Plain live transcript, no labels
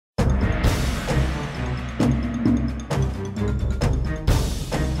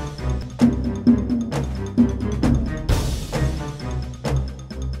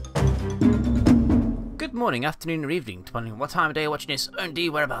morning, afternoon, or evening, depending on what time of day you're watching this, or indeed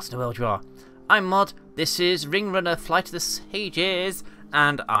whereabouts in the world you are. I'm Mod, this is Ring Runner Flight of the Sages,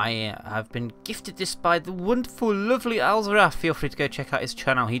 and I have been gifted this by the wonderful, lovely Alzorath. Feel free to go check out his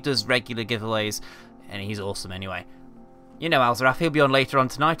channel, he does regular giveaways, and he's awesome anyway. You know Alzorath, he'll be on later on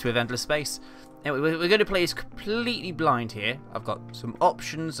tonight with Endless Space. Anyway, we're going to play this completely blind here. I've got some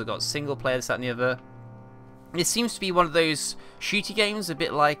options, I've got single player, this, that and the other. It seems to be one of those shooty games, a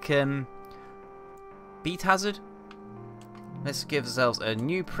bit like Beat Hazard. Let's give ourselves a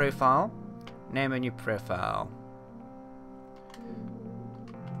new profile. Name a new profile.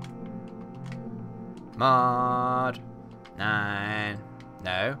 Mod 9.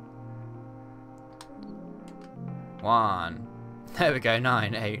 No. 1. There we go,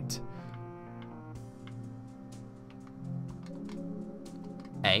 9, 8.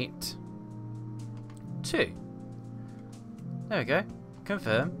 8. 2. There we go.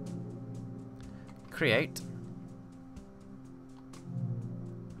 Confirm. Create.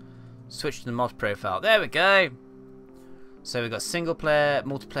 Switch to the mod profile. There we go. So we've got single player,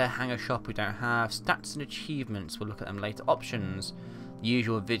 multiplayer, hangar shop we don't have. Stats and achievements, we'll look at them later. Options.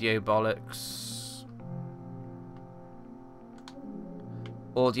 Usual video bollocks.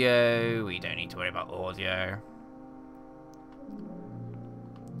 Audio, we don't need to worry about audio.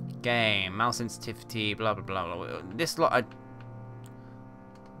 Game, mouse sensitivity, blah blah blah blah. This lot,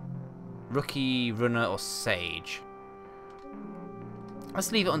 Rookie, Runner, or Sage.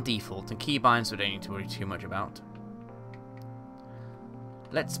 Let's leave it on default, and keybinds we don't need to worry too much about.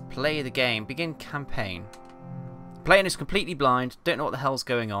 Let's play the game. Begin campaign. Playing is completely blind, don't know what the hell's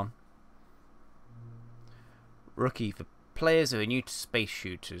going on. Rookie, for players who are new to space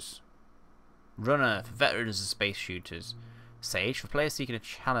shooters. Runner, for veterans of space shooters. Sage, for players seeking a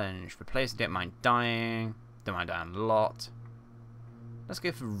challenge. For players who don't mind dying. Don't mind dying a lot. Let's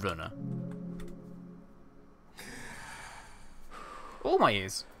go for Runner. Oh, my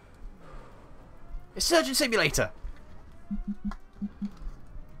ears. It's Surgeon Simulator.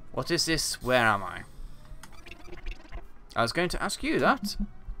 What is this? Where am I? I was going to ask you that.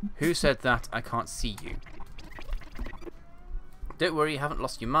 Who said that? I can't see you. Don't worry, you haven't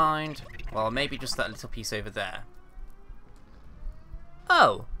lost your mind. Well, maybe just that little piece over there.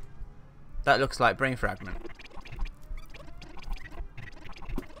 Oh! That looks like brain fragment.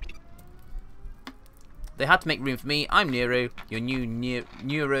 They had to make room for me. I'm Nero, your new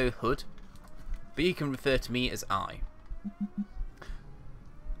Neuro Hood. But you can refer to me as I.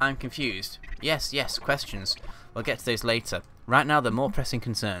 I'm confused. Yes, questions. We'll get to those later. Right now, there are more pressing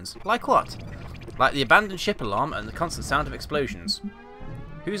concerns. Like what? Like the abandoned ship alarm and the constant sound of explosions.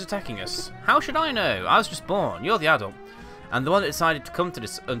 Who's attacking us? How should I know? I was just born. You're the adult. And the one that decided to come to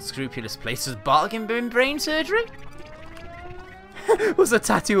this unscrupulous place was bargain bin brain surgery? Was a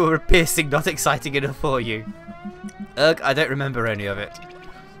tattoo or a piercing not exciting enough for you? Ugh, I don't remember any of it.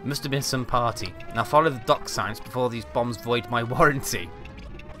 Must have been some party. Now follow the dock signs before these bombs void my warranty.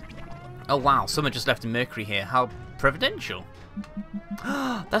 Oh wow, someone just left a Mercury here. How providential.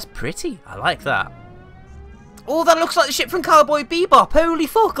 That's pretty. I like that. Oh, that looks like the ship from Cowboy Bebop. Holy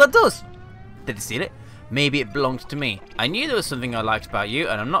fuck, that does. Did you see it? Maybe it belonged to me. I knew there was something I liked about you,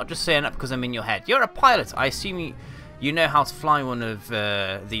 and I'm not just saying that because I'm in your head. You're a pilot. I assume you know how to fly one of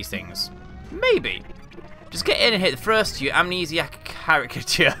these things. Maybe. Just get in and hit the first, you amnesiac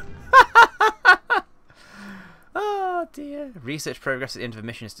caricature. Oh dear. Research progress at the end of a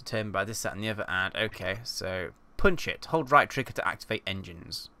mission is determined by this, that, and the other. And okay, so punch it. Hold right trigger to activate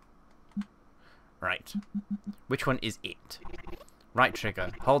engines. Right. Which one is it? Right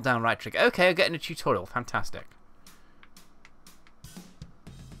trigger. Hold down right trigger. Okay, I'm getting a tutorial. Fantastic.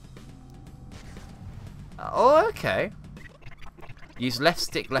 Oh, okay. Use left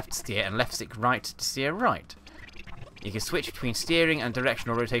stick left steer and left stick right to steer right. You can switch between steering and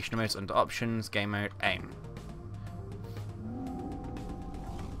directional rotational modes under options, game mode, aim.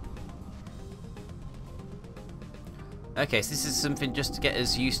 Okay, so this is something just to get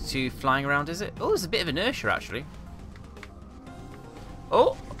us used to flying around, is it? Oh, there's a bit of inertia actually.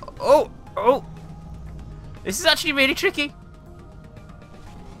 Oh! This is actually really tricky.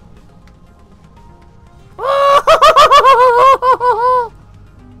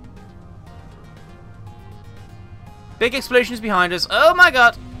 Big explosions behind us. Oh my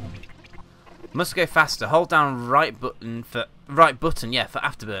god! Must go faster. Hold down right button, yeah, for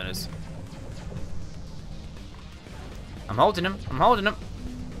afterburners. I'm holding him. Am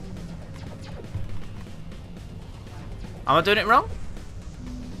I doing it wrong?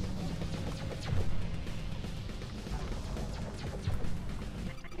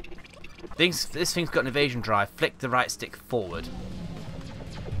 This thing's got an evasion drive. Flick the right stick forward.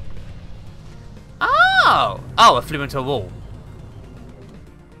 Ah! Oh! Oh, I flew into a wall.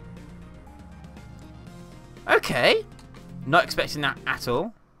 Okay. Not expecting that at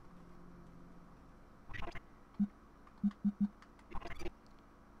all.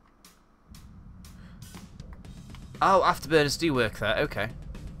 Oh, afterburners do work there. Okay.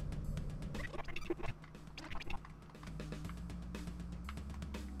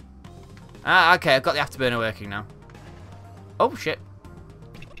 Ah, okay. I've got the afterburner working now. Oh, shit.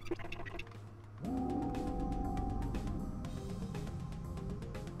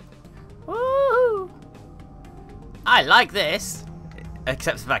 Woo! I like this.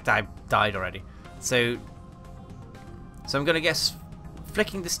 Except for the fact I died already. So I'm going to guess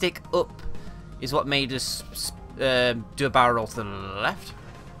flicking the stick up is what made us do a barrel roll to the left.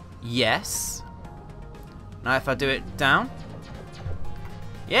 Yes. Now if I do it down.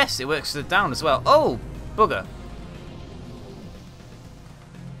 Yes, it works to the down as well. Oh, bugger.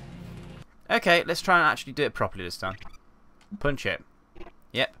 Okay, let's try and actually do it properly this time. Punch it.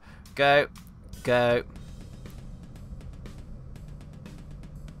 Yep. Go. Go.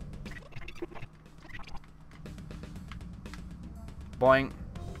 Boing.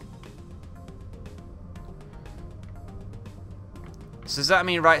 So does that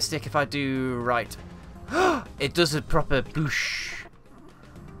mean right stick if I do right? It does a proper boosh.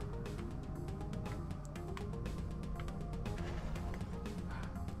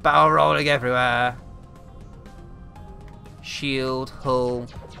 Barrel rolling everywhere. Shield, hull.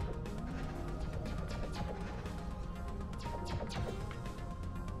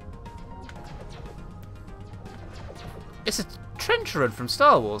 It's a trench run from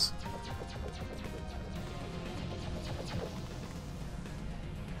Star Wars.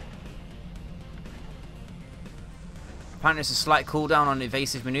 Apparently there's a slight cooldown on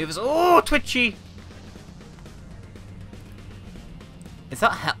evasive maneuvers. Oh, twitchy! Is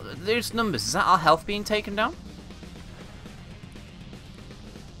that those numbers? Is that our health being taken down?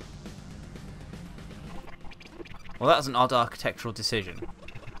 Well, that was an odd architectural decision.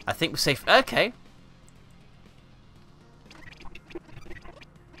 I think we're safe. Okay.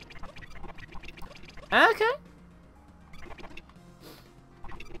 Okay.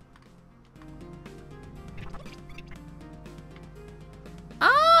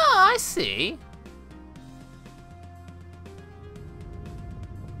 Ah, I see.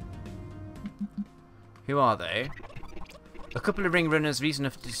 Who are they? A couple of ring runners, reason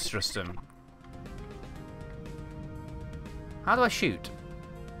enough to distrust them. How do I shoot?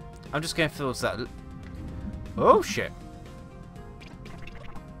 I'm just going towards that. Oh shit.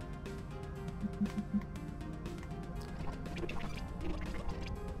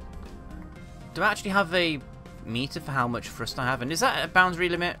 Do I actually have a meter for how much thrust I have? And is that a boundary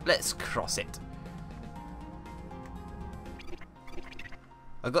limit? Let's cross it.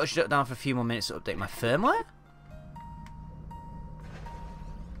 I've got to shut down for a few more minutes to update my firmware.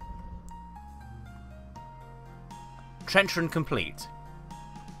 Trench run complete.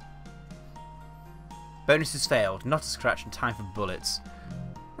 Bonuses failed. Not a scratch in time for bullets.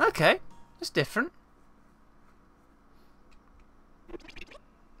 Okay, that's different.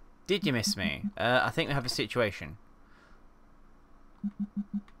 Did you miss me? I think we have a situation.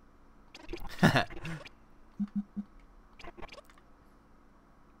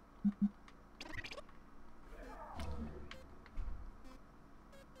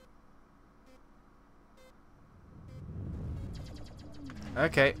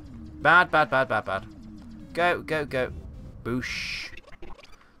 Okay. Bad, bad, bad, bad, bad. Go, go, go. Boosh.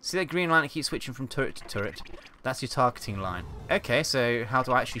 See that green line that keeps switching from turret to turret? That's your targeting line. Okay, so how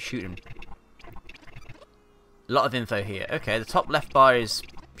do I actually shoot him? A lot of info here. Okay, the top left bar is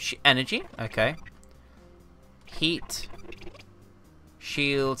energy. Okay. Heat.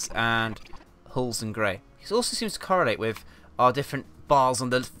 Shields and hulls and grey. It also seems to correlate with our different bars on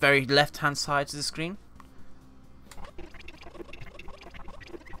the very left-hand sides of the screen.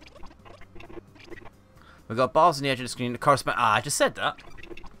 We've got bars on the edge of the screen that correspond. Ah, I just said that.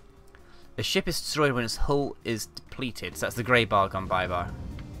 The ship is destroyed when its hull is depleted. So that's the grey bar gone bye-bye.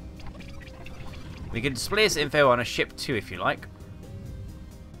 We can display this info on a ship too, if you like.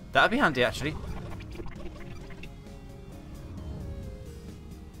 That'd be handy, actually.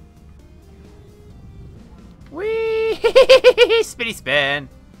 Whee! Spinny spin!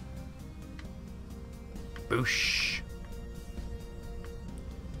 Boosh!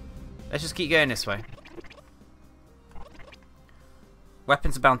 Let's just keep going this way.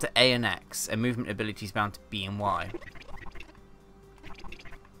 Weapons are bound to A and X, and movement abilities bound to B and Y.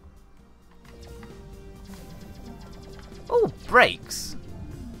 Oh, brakes!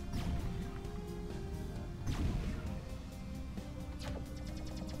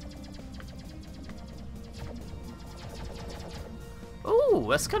 Oh,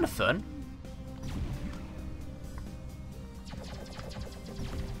 that's kind of fun.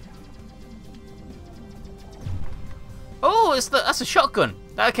 Oh, that's a shotgun.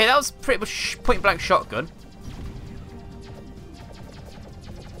 Okay, that was pretty much point blank shotgun.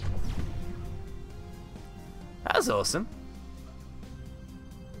 That was awesome.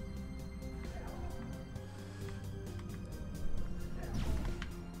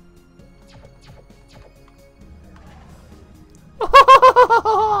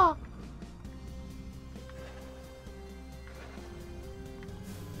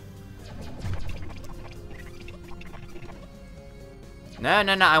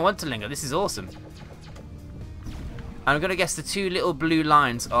 No, I want to linger. This is awesome. I'm gonna guess the two little blue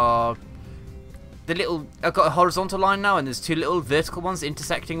lines are the little. I've got a horizontal line now, and there's two little vertical ones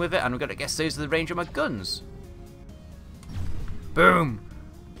intersecting with it, and I'm gonna guess those are the range of my guns. Boom!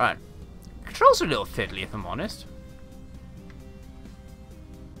 Right. Controls are a little fiddly, if I'm honest.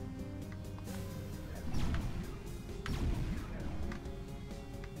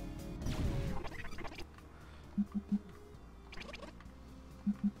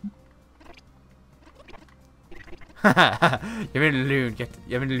 You're in a loon.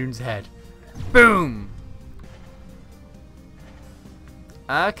 You're in a loon's head. Boom!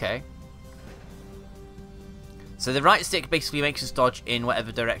 Okay. So the right stick basically makes us dodge in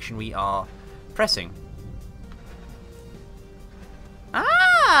whatever direction we are pressing.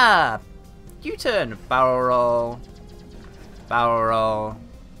 Ah! U-turn. Barrel roll. Barrel roll.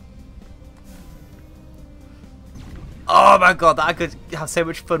 Oh my god, I could have so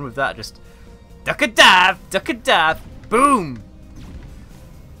much fun with that. Just duck a dab, boom!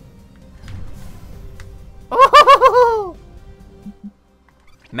 Oh!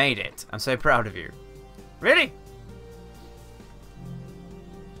 Made it. I'm so proud of you. Really?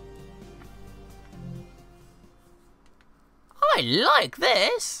 I like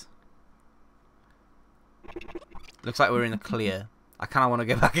this. Looks like we're in the clear. I kind of want to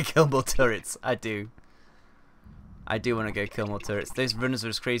go back and kill more turrets. I do. I do want to go kill more turrets. Those runners are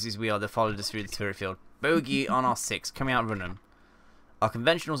as crazy as we are. They followed us through the turret field. Bogey on our 6. Can we outrun them? Our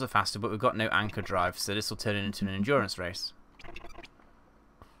conventionals are faster, but we've got no anchor drive, so this will turn into an endurance race.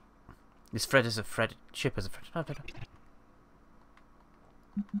 This ship is a Fred. No.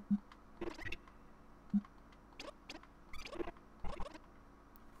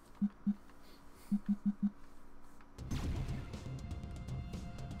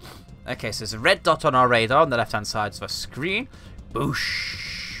 Okay, so there's a red dot on our radar on the left-hand side of our screen.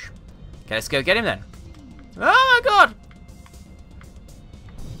 Boosh. Okay, let's go get him then. Oh my god!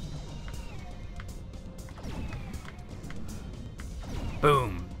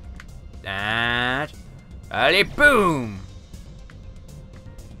 Boom. And early boom.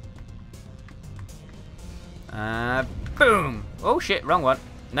 Boom. Oh shit, wrong one.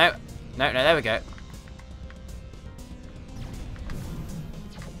 No, there we go.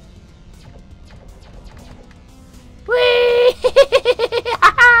 Whee!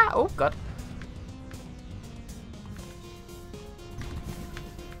 Oh god.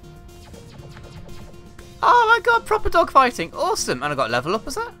 Oh my god, proper dog fighting. Awesome. And I got level up,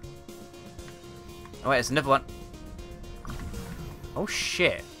 was that? Oh wait, there's another one. Oh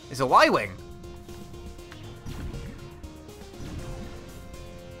shit. It's a Y-wing.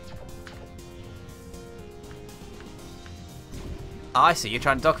 Oh, I see. You're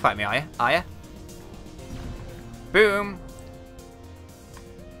trying to dogfight me, are you? Are you? Boom.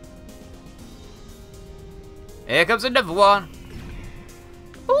 Here comes another one.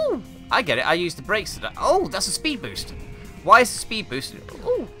 Ooh. I get it. I used the brakes to that. Oh, that's a speed boost. Why is the speed boost?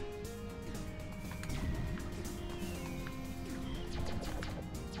 Ooh.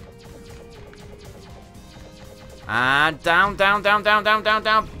 And down.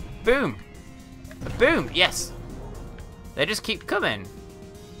 Boom. Boom. Yes. They just keep coming.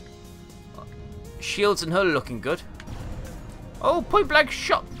 Shields and hull looking good. Oh, point blank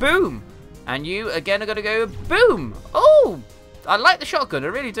shot. Boom. And you again are going to go boom. Oh, I like the shotgun. I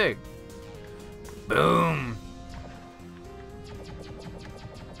really do. Boom.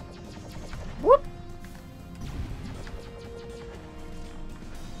 Whoop.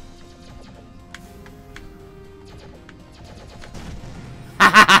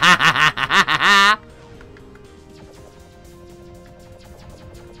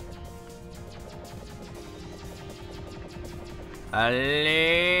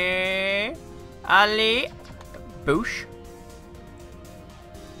 Ali. Boosh.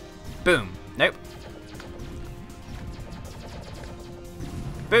 Boom. Nope.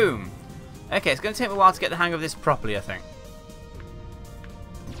 Boom. Okay, it's going to take me a while to get the hang of this properly, I think.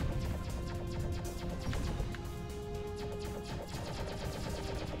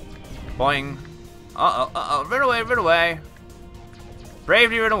 Boing. Uh-oh, uh-oh. Run away, run away.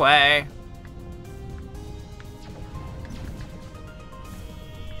 Bravely run away.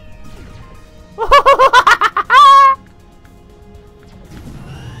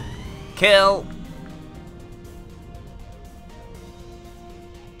 Kill.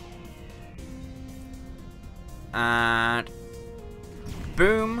 And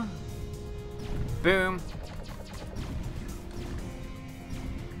boom. Boom.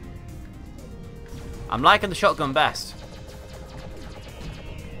 I'm liking the shotgun best.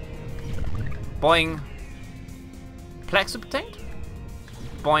 Boing. Plex obtained?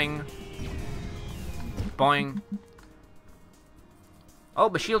 Boing. Boing. Oh,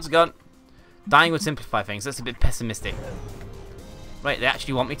 my shield's gone. Dying would simplify things. That's a bit pessimistic. Wait, they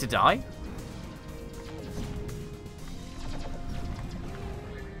actually want me to die?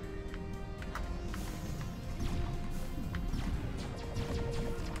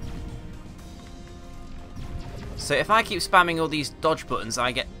 So if I keep spamming all these dodge buttons,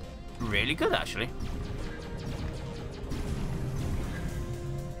 I get really good, actually.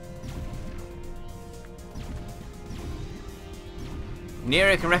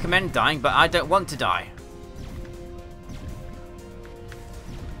 Nero can recommend dying, but I don't want to die.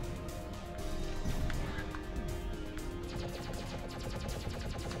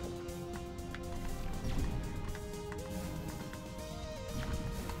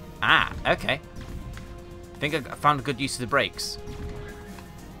 Ah, okay. I think I found a good use of the brakes.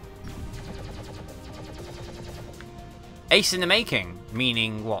 Ace in the making,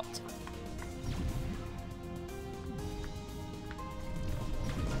 meaning what?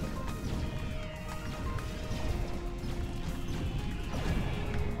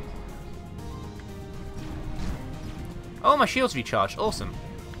 Oh, my shield's recharged. Awesome.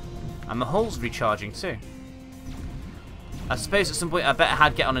 And my hull's recharging too. I suppose at some point I better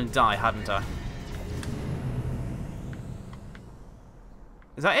had get on and die, hadn't I?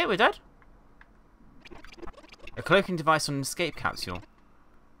 Is that it? We're dead? A cloaking device on an escape capsule.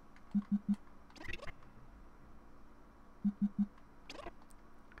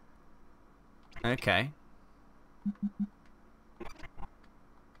 Okay.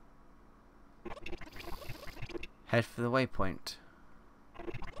 Head for the waypoint.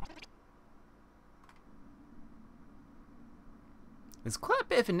 There's quite a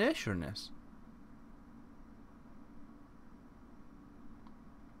bit of inertia in this.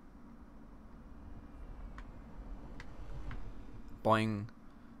 Boing.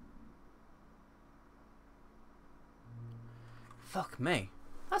 Fuck me.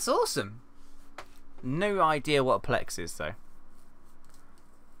 That's awesome. No idea what a Plex is though.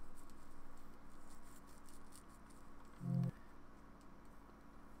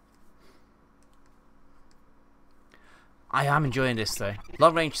 I am enjoying this though.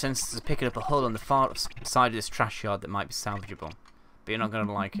 Long range sensors are picking up a hull on the far side of this trash yard that might be salvageable. But you're not going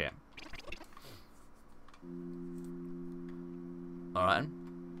to like it. Alright.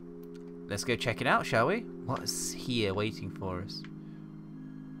 Let's go check it out, shall we? What's here waiting for us?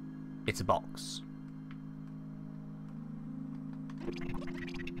 It's a box.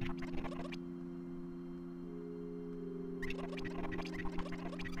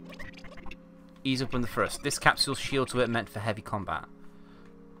 Ease up on the thrust. This capsule's shields were meant for heavy combat.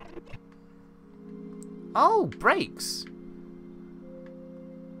 Oh, brakes!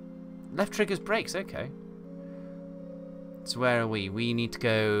 Left trigger's brakes, okay. So where are we? We need to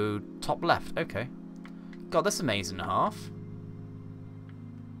go top left, okay. God, that's a maze and a half.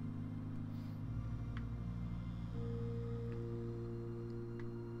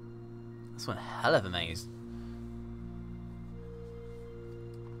 That's one hell of a maze.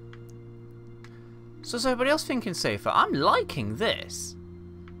 So is everybody else thinking so far? I'm liking this.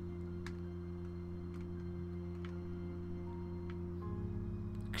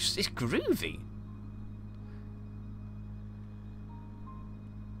 It's groovy.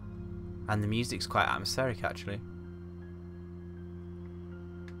 And the music's quite atmospheric actually.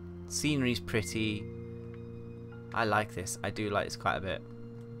 Scenery's pretty. I like this. I do like this quite a bit.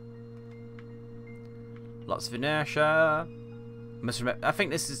 Lots of inertia. Must remember, I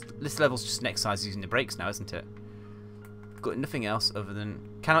think this level's just an exercise using the brakes now, isn't it? Got nothing else other than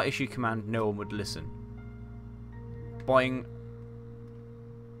cannot issue command, no one would listen. Boing.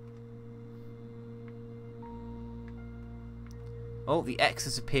 Oh, the X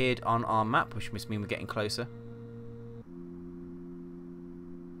has appeared on our map, which must mean we're getting closer.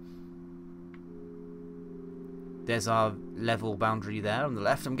 There's our level boundary there on the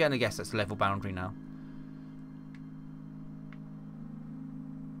left. I'm going to guess that's level boundary now.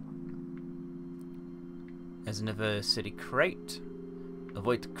 There's another city crate.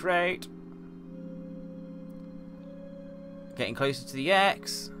 Avoid the crate. Getting closer to the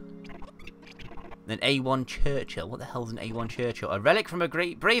X. Then A1 Churchill. What the hell is an A1 Churchill? A relic from a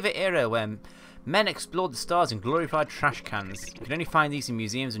braver era when men explored the stars in glorified trash cans. You can only find these in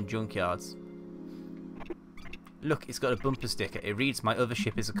museums and junkyards. Look, it's got a bumper sticker. It reads, "My other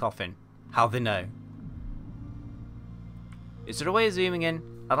ship is a coffin." How they know? Is there a way of zooming in?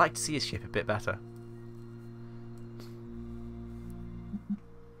 I'd like to see his ship a bit better.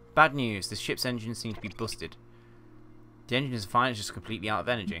 Bad news. This ship's engines seem to be busted. The engine is fine, it's just completely out of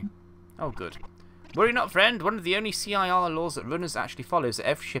energy. Oh, good. Worry not, friend. One of the only CIR laws that runners actually follow is that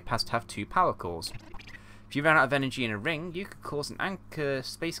every ship has to have 2 power cores. If you ran out of energy in a ring, you could cause an anchor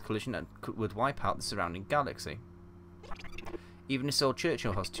space collision that would wipe out the surrounding galaxy. Even this old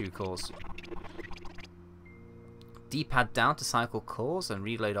Churchill has 2 cores. D-pad down to cycle cores and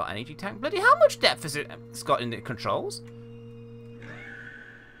reload our energy tank. Bloody, how much depth has it's got in the controls?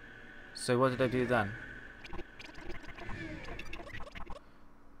 So what did I do then?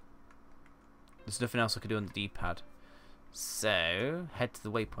 There's nothing else I could do on the D-pad. So, head to the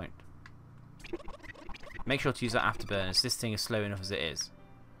waypoint. Make sure to use that afterburners. This thing is slow enough as it is.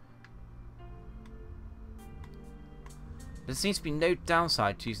 There seems to be no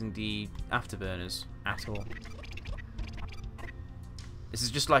downside to using the afterburners at all. This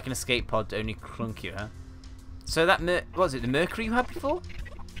is just like an escape pod, only clunkier. So that, what was it, the Mercury you had before?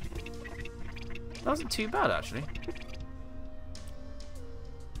 That wasn't too bad, actually.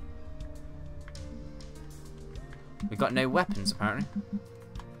 We've got no weapons, apparently.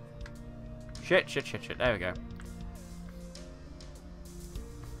 Shit. There we go.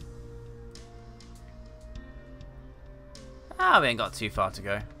 Ah, we ain't got too far to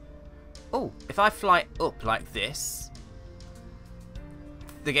go. Oh, if I fly up like this,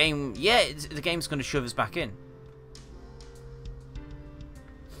 the game, the game's going to shove us back in.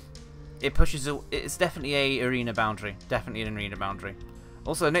 It pushes, it's definitely a arena boundary. Definitely an arena boundary.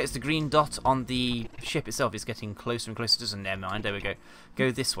 Also, notice the green dot on the ship itself is getting closer and closer. Doesn't, never mind. There we go.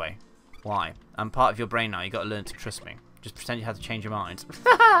 Go this way. Why? I'm part of your brain now. You got to learn to trust me. Just pretend you had to change your mind.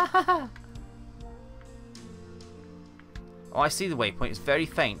 Oh, I see the waypoint. It's very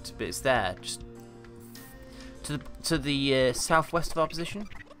faint, but it's there. Just to the southwest of our position.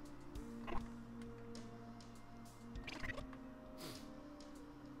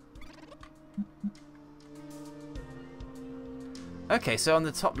 Okay, so on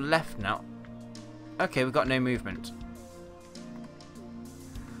the top left now. Okay, we've got no movement.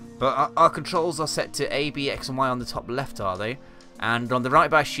 But our controls are set to A, B, X and Y on the top left, are they? And on the right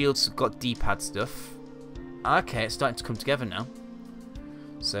by shields, we've got D-pad stuff. Okay, it's starting to come together now.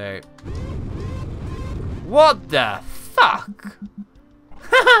 So... What the fuck?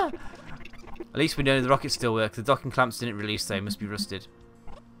 At least we know the rockets still work. The docking clamps didn't release, they must be rusted.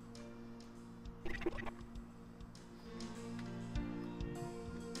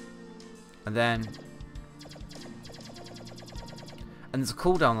 And then... And there's a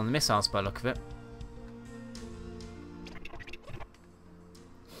cooldown on the missiles by the look of it.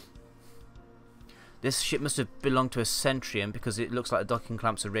 This ship must have belonged to a Centurion because it looks like the docking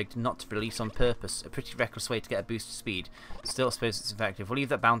clamps are rigged not to release on purpose. A pretty reckless way to get a boost of speed. Still, I suppose it's effective. We'll leave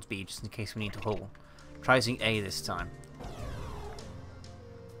that bound B just in case we need to haul. Try using A this time.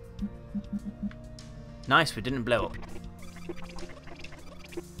 Nice, we didn't blow up.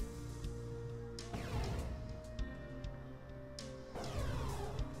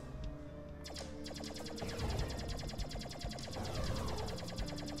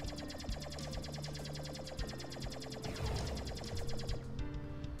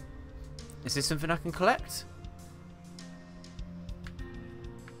 Is this something I can collect?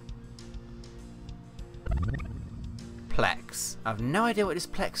 Plex. I have no idea what this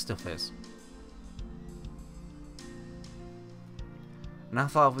Plex stuff is. And how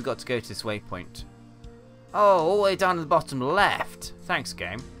far have we got to go to this waypoint? Oh, all the way down to the bottom left. Thanks,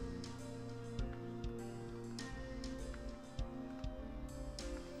 game.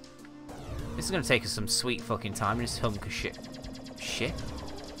 This is going to take us some sweet fucking time in this hunk of shit. Shit?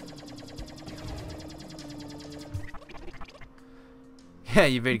 Yeah,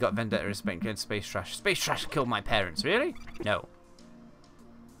 you've really got vendetta respect against space trash. Space trash killed my parents, really? No.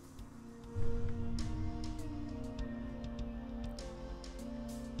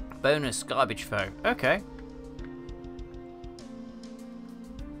 Bonus garbage foe. Okay.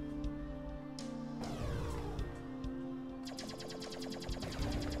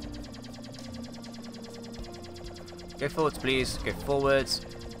 Go forwards, please. Go forwards.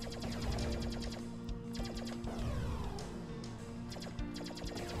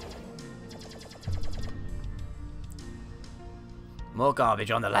 More garbage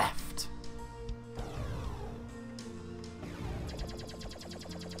on the left.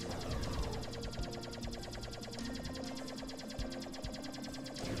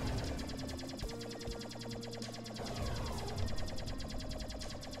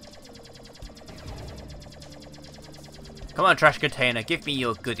 Come on, trash container, give me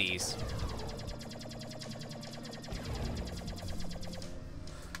your goodies.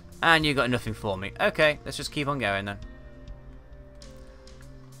 And you got nothing for me. Okay, let's just keep on going then.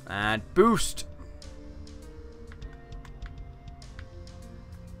 And boost.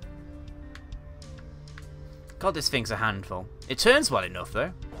 God, this thing's a handful. It turns well enough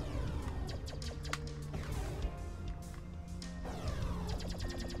though.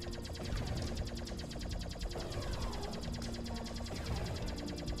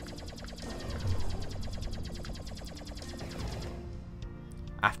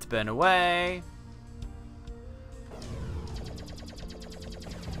 Afterburn away.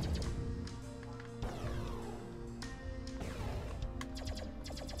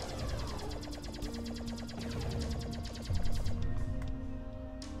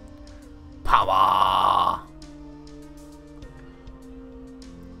 Power.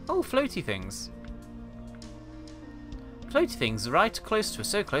 Oh, floaty things. Floaty things right close to us,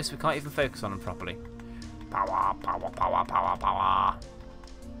 so close we can't even focus on them properly. Power, power, power, power, power.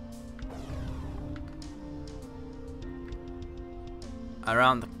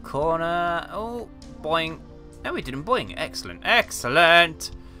 Around the corner. Oh, boing. No, we didn't boing. Excellent.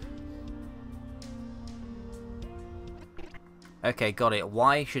 Excellent. Okay, got it.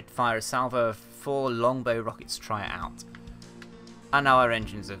 Y should fire a salvo of 4 longbow rockets to try it out. And now our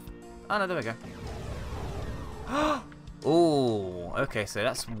engines have... Oh, no, there we go. Oh, okay, so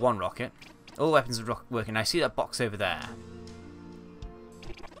that's 1 rocket. All weapons are working. I see that box over there.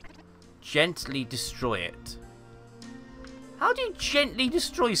 Gently destroy it. How do you gently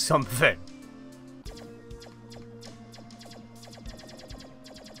destroy something?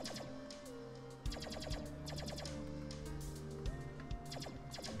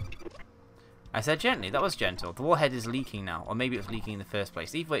 I said gently, that was gentle. The warhead is leaking now, or maybe it was leaking in the first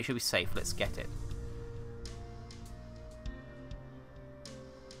place. Either way, it should be safe. Let's get it.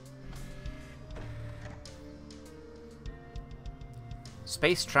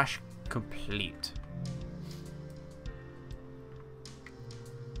 Space trash complete.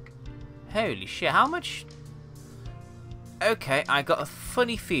 Holy shit, how much... Okay, I got a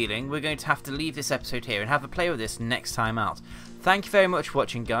funny feeling we're going to have to leave this episode here and have a play with this next time out. Thank you very much for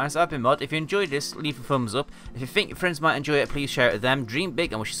watching, guys. I've been Mod. If you enjoyed this, leave a thumbs up. If you think your friends might enjoy it, please share it with them. Dream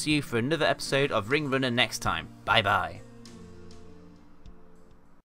big, and we shall see you for another episode of Ring Runner next time. Bye-bye.